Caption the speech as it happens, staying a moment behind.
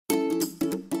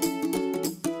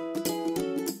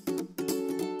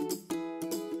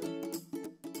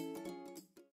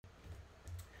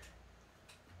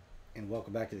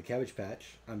Welcome back to the Cabbage Patch.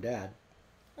 I'm Dad.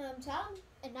 I'm Tom.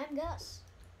 And I'm Gus.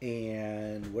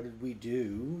 And what did we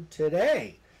do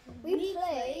today? We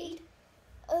played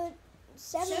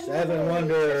Seven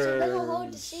Wonders. It's a little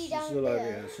hard to see down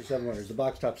there. Yeah, so Seven Wonders. The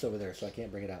box top's over there, so I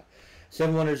can't bring it out.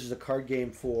 Seven Wonders is a card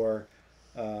game for,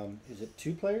 is it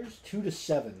 2 players? 2 to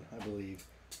 7, I believe.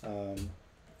 A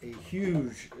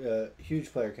huge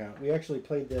player count. We actually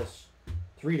played this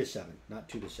 3 to 7, not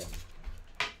 2 to 7.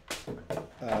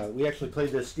 We actually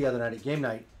played this the other night at game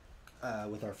night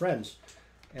with our friends,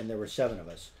 and there were 7 of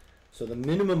us. So the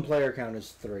minimum player count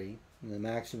is 3, and the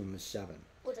maximum is 7.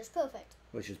 Which is perfect.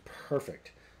 Which is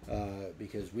perfect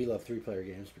because we love 3-player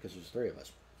games because there's 3 of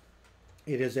us.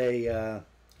 It is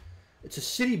it's a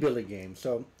city building game,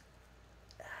 so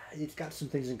it's got some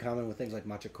things in common with things like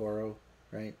Machikoro,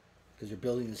 right? Because you're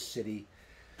building the city,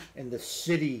 and the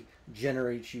city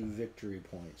generates you victory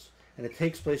points. And it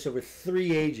takes place over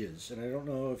 3 ages. And I don't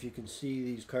know if you can see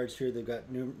these cards here. They've got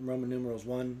Roman numerals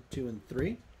 1, 2, and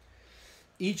 3.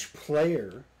 Each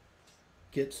player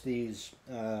gets these.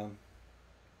 Where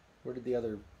did the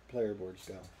other player boards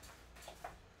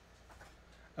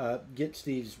go? Gets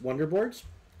these wonder boards.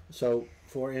 So,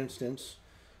 for instance,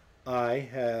 I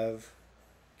have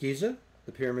Giza,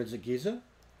 the pyramids of Giza.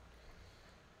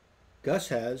 Gus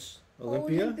has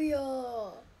Olympia.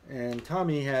 And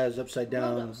Tommy has upside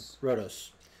down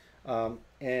Rhodos.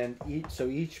 So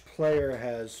each player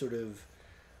has sort of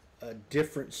a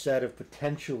different set of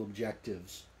potential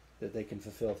objectives that they can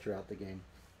fulfill throughout the game.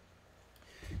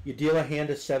 You deal a hand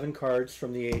of 7 cards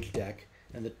from the age deck,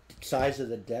 and the size of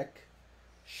the deck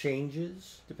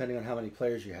changes depending on how many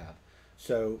players you have.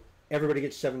 So everybody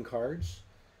gets 7 cards,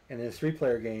 and in a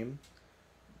 3-player game,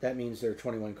 that means there are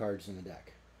 21 cards in the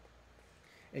deck.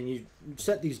 And you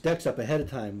set these decks up ahead of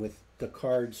time with the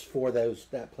cards for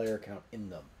that player count in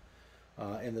them.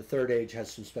 And the 3rd age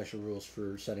has some special rules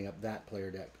for setting up that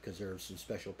player deck because there are some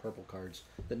special purple cards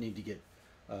that need to get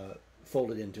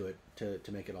folded into it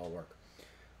to make it all work.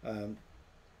 And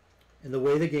the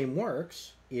way the game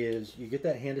works is you get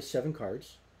that hand of 7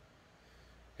 cards,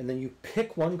 and then you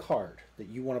pick one card that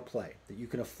you want to play, that you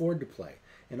can afford to play.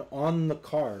 And on the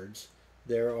cards,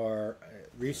 there are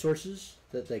resources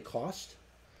that they cost.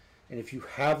 And if you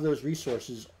have those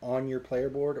resources on your player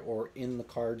board or in the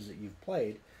cards that you've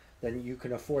played, then you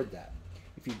can afford that.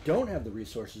 If you don't have the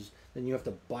resources, then you have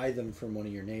to buy them from one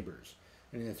of your neighbors.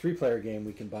 And in a 3-player game,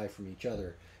 we can buy from each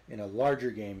other. In a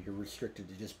larger game, you're restricted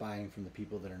to just buying from the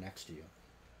people that are next to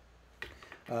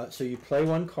you. So you play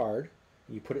one card,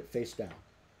 and you put it face down.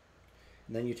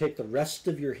 And then you take the rest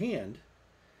of your hand,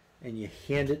 and you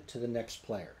hand it to the next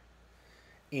player.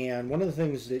 And one of the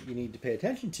things that you need to pay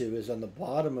attention to is on the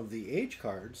bottom of the age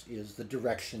cards is the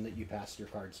direction that you passed your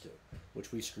cards to,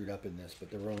 which we screwed up in this, but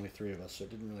there were only 3 of us, so it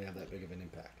didn't really have that big of an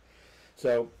impact.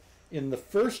 So in the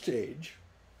first age,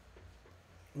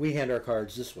 we hand our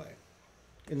cards this way.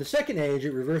 In the second age,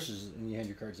 it reverses and you hand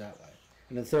your cards that way.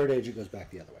 In the 3rd age, it goes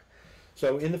back the other way.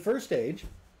 So in the first age,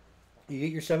 you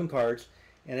get your 7 cards,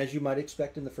 and as you might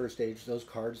expect in the first age, those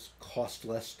cards cost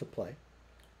less to play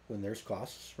when there's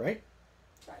costs, right?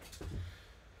 Right.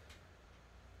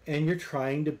 And you're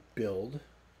trying to build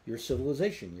your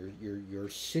civilization, your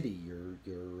city,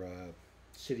 your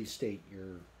city-state,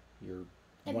 your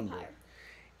wonder. Empire.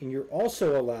 And you're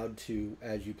also allowed to,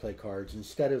 as you play cards,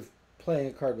 instead of playing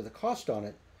a card with a cost on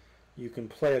it, you can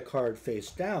play a card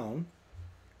face down.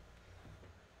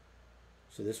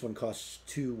 So this one costs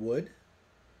 2 wood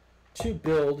to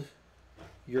build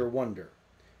your wonder.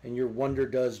 And your wonder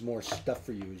does more stuff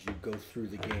for you as you go through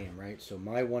the game, right? So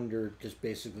my wonder just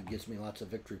basically gives me lots of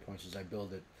victory points as I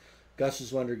build it.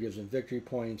 Gus's wonder gives him victory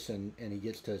points, and he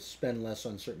gets to spend less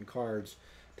on certain cards.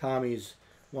 Tommy's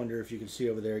wonder, if you can see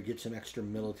over there, gets him extra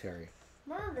military.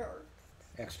 Murder.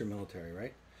 Extra military,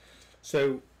 right?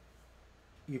 So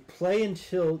you play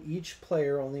until each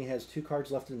player only has 2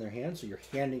 cards left in their hand. So you're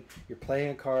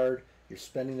playing a card, you're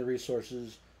spending the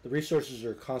resources. The resources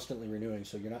are constantly renewing,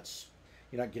 so you're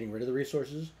not getting rid of the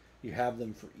resources. You have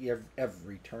them for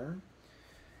every turn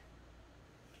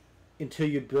until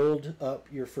you build up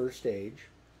your first age.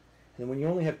 And when you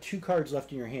only have 2 cards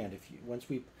left in your hand, once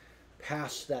we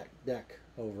pass that that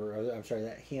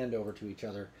hand over to each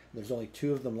other, and there's only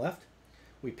 2 of them left,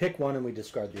 we pick one and we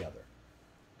discard the other.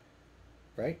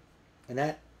 Right? And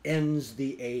that ends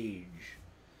the age.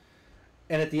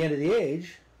 And at the end of the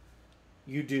age,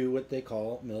 you do what they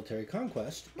call military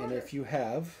conquest. Murder. And if you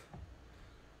have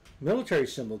military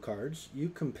symbol cards, you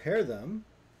compare them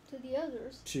To the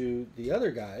others. to the other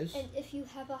guys. And if you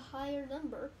have a higher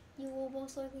number, you will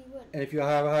most likely win. And if you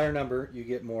have a higher number, you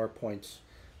get more points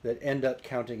that end up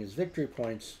counting as victory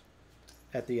points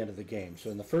at the end of the game. So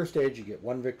in the first age, you get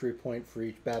 1 victory point for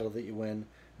each battle that you win.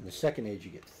 In the second age,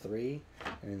 you get 3.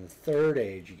 And in the third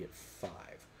age, you get 5.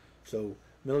 So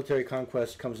military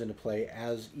conquest comes into play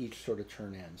as each sort of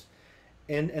turn ends.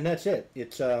 And that's it.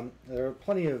 It's there are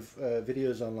plenty of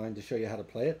videos online to show you how to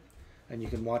play it. And you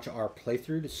can watch our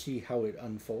playthrough to see how it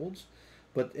unfolds.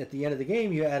 But at the end of the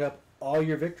game, you add up all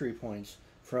your victory points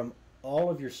from all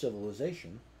of your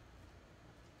civilization.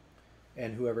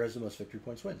 And whoever has the most victory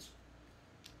points wins.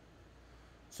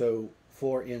 So,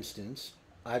 for instance,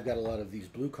 I've got a lot of these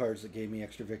blue cards that gave me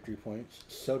extra victory points.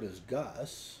 So does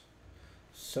Gus.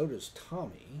 So does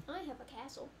Tommy. I have a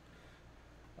castle.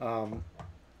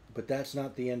 But that's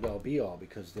not the end-all be-all,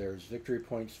 because there's victory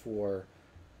points for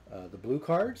the blue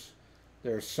cards.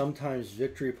 There are sometimes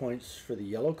victory points for the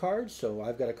yellow cards. So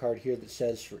I've got a card here that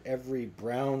says for every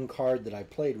brown card that I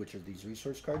played, which are these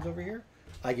resource cards over here,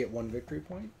 I get 1 victory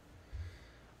point.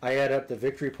 I add up the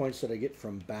victory points that I get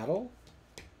from battle.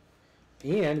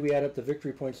 And we add up the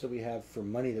victory points that we have for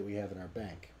money that we have in our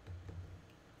bank.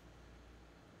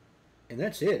 And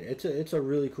that's it. It's a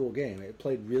really cool game. It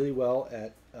played really well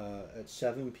at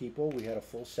 7 people. We had a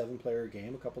full 7-player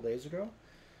game a couple days ago.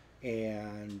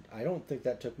 And I don't think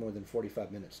that took more than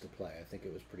 45 minutes to play. I think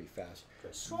it was pretty fast.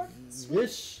 Short,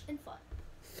 sweet, and fun.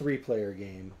 3-player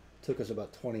game took us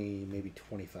about 20, maybe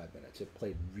 25 minutes. It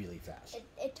played really fast.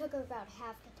 It took about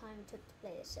half the time it took to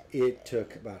play the set. It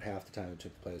took about half the time it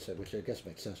took to play the set, which I guess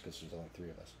makes sense because there's only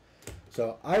 3 of us.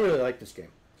 So I really like this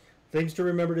game. Things to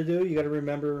remember to do. You got to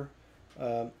remember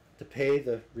to pay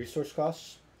the resource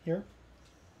costs here.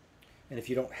 And if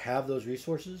you don't have those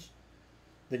resources,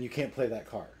 then you can't play that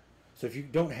card. So if you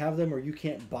don't have them or you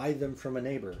can't buy them from a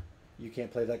neighbor, you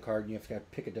can't play that card and you have to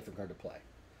pick a different card to play.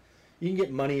 You can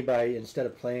get money by, instead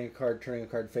of playing a card, turning a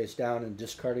card face down and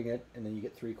discarding it, and then you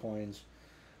get 3 coins.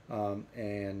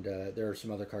 There are some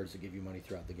other cards that give you money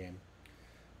throughout the game.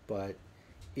 But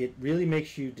it really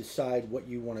makes you decide what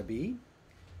you want to be,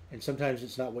 and sometimes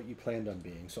it's not what you planned on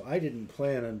being. So I didn't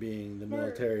plan on being the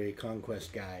military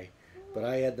conquest guy, but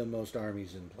I had the most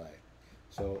armies in play.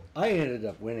 So I ended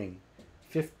up winning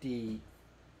 58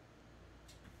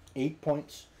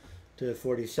 points to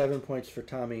 47 points for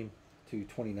Tommy, to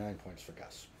 29 points for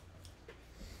Gus.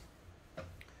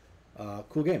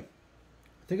 Cool game.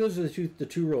 I think those are the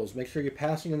two rules. Make sure you're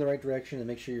passing in the right direction, and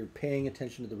make sure you're paying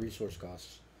attention to the resource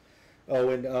costs. Oh,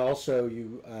 and also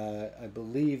I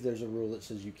believe there's a rule that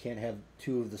says you can't have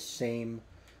 2 of the same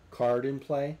card in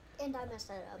play. And I messed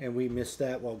that up. And we missed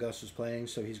that while Gus was playing,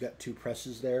 so he's got 2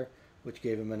 presses there, which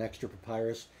gave him an extra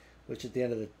papyrus, which at the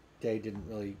end of the day didn't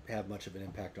really have much of an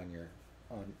impact on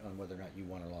on whether or not you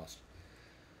won or lost.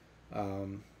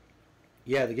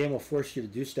 Yeah, the game will force you to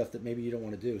do stuff that maybe you don't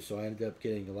want to do. So I ended up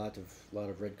getting a lot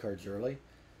of red cards early.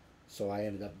 So I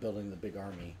ended up building the big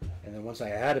army, and then once I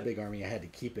had a big army, I had to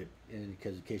keep it in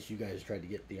case you guys tried to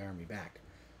get the army back.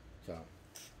 So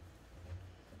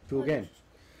cool game.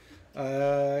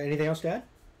 Anything else to add?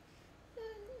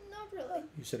 Not really.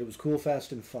 You said it was cool,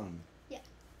 fast, and fun. Yeah.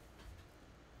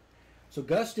 So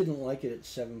Gus didn't like it at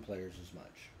 7 players as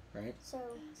much, right? So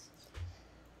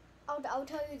I'll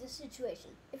tell you the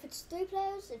situation. If it's 3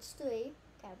 players, it's 3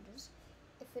 cabbages.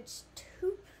 If it's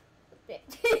 2,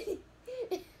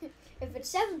 if it's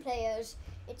 7 players,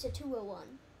 it's a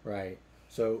 201. Right.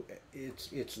 So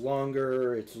it's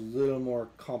longer. It's a little more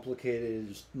complicated.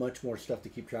 There's much more stuff to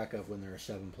keep track of when there are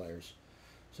 7 players.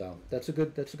 So that's a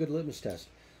good litmus test.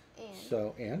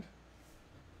 And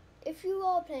if you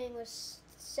are playing with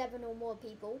 7 or more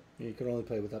people, you can only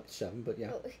play with up to 7, but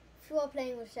yeah. If you are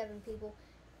playing with 7 people,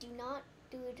 do not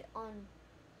do it on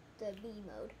the B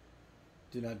mode.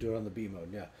 Do not do it on the B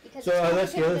mode, yeah. Because so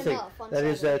that's the other thing.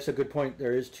 That's a good point.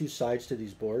 There is 2 sides to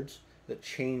these boards that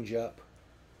change up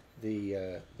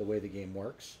the way the game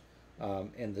works.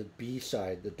 And the B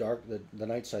side, the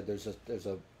night side, there's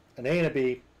an A and a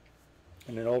B,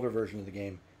 and an older version of the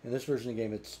game. In this version of the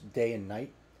game, it's day and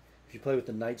night. If you play with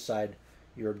the night side,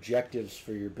 your objectives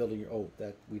for your building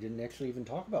we didn't actually even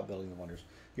talk about building the wonders.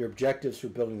 Your objectives for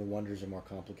building the wonders are more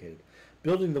complicated.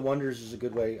 Building the wonders is a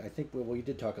good way. I think we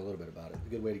did talk a little bit about it. A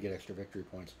good way to get extra victory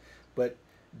points, but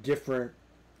different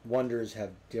wonders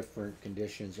have different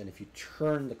conditions, and if you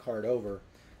turn the card over,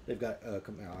 they've got. I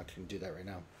can do that right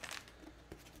now.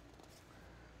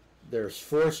 There's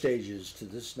 4 stages to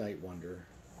this night wonder,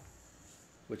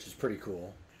 which is pretty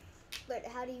cool. But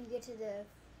how do you get to the?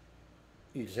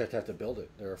 You just have to build it.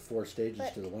 There are 4 stages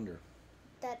to the wonder.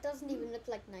 That doesn't even look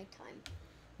like nighttime.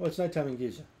 Well, it's nighttime in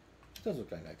Giza. It does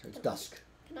look like nighttime. It's dusk.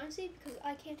 Can I see? Because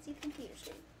I can't see the computer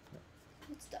screen. No.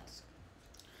 It's dusk.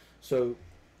 So,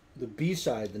 the B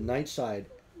side, the night side,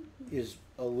 is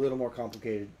a little more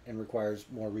complicated and requires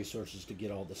more resources to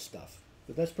get all the stuff.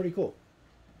 But that's pretty cool.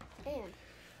 And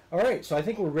All right, so I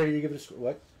think we're ready to give it a score.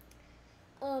 What?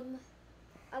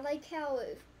 I like how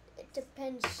it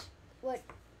depends what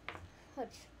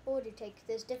order you take.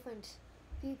 There's different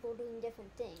people doing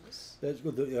different things. That's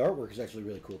good. The artwork is actually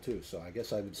really cool too. So I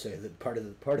guess I would say that part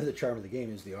of the charm of the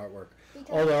game is the artwork.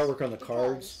 All the artwork on the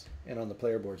cards and on the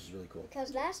player boards is really cool.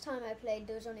 Because last time I played,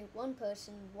 there was only one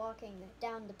person walking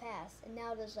down the path, and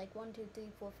now there's like 1, 2, 3,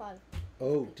 4, 5.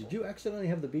 Oh, people. did you accidentally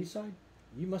have the B side?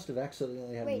 You must have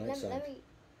accidentally had Wait, the night side. let me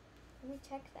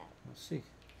check that. Let's see.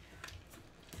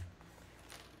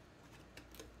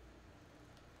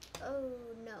 Oh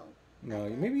no. No,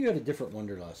 maybe you had a different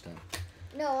wonder last time.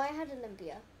 No, I had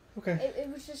Olympia. Okay. It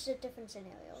was just at different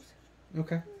scenarios.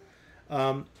 Okay.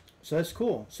 So that's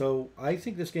cool. So I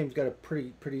think this game's got a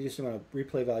pretty decent amount of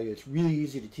replay value. It's really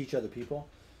easy to teach other people.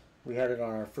 We had it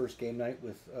on our first game night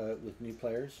with new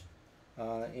players,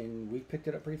 and we picked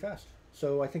it up pretty fast.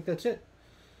 So I think that's it.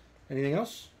 Anything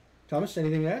else, Thomas?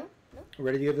 Anything to add? No.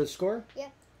 Ready to give it a score? Yeah.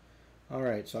 All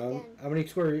right. So how many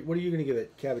score? What are you going to give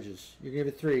it? Cabbages. You're going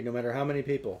to give it 3, no matter how many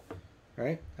people. All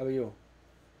right. How about you?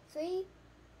 3,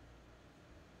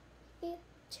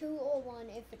 2, or 1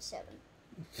 if it's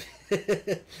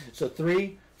 7. So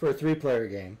 3 for a 3-player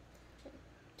game.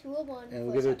 2 or 1. And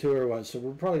we'll give it a 2 or 1. So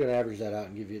we're probably going to average that out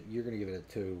and give you. You're going to give it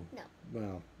a 2. No.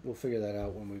 Well, we'll figure that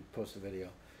out when we post the video.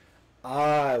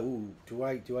 Do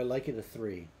I like it a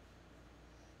 3?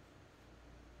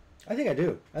 I think I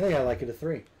do. I think I like it a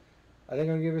 3. I think I'm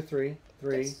gonna give it a 3.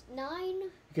 3. It's 9.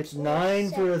 It gets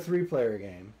 9 for a 3-player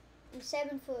game. And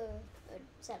 7 for a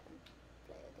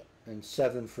 7-player game. And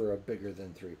 7 for a bigger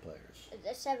than 3 players.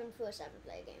 7 for a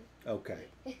 7-player game. Okay.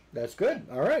 That's good.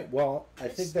 All right. Well, I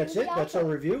think that's it. That's our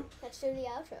review. Let's do the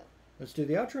outro. Let's do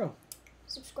the outro.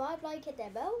 Subscribe, like, hit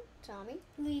that bell. Tommy.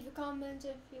 Leave a comment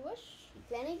if you wish.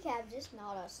 Plenty of cabbages,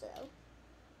 not us though.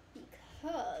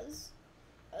 Because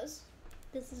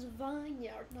this is a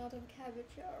vineyard, not a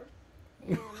cabbage yard.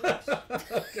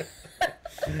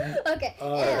 Okay.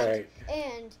 All right.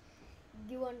 And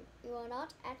you are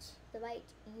not at the right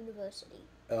university.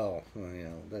 Oh, well,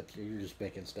 you're just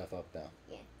making stuff up now.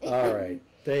 Yeah. All right.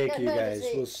 Thank you, No, guys.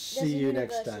 We'll there's see a you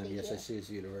next time. university Yes, here. I see it's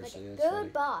a university. Okay, That's funny.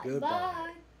 goodbye. Goodbye.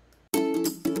 Bye.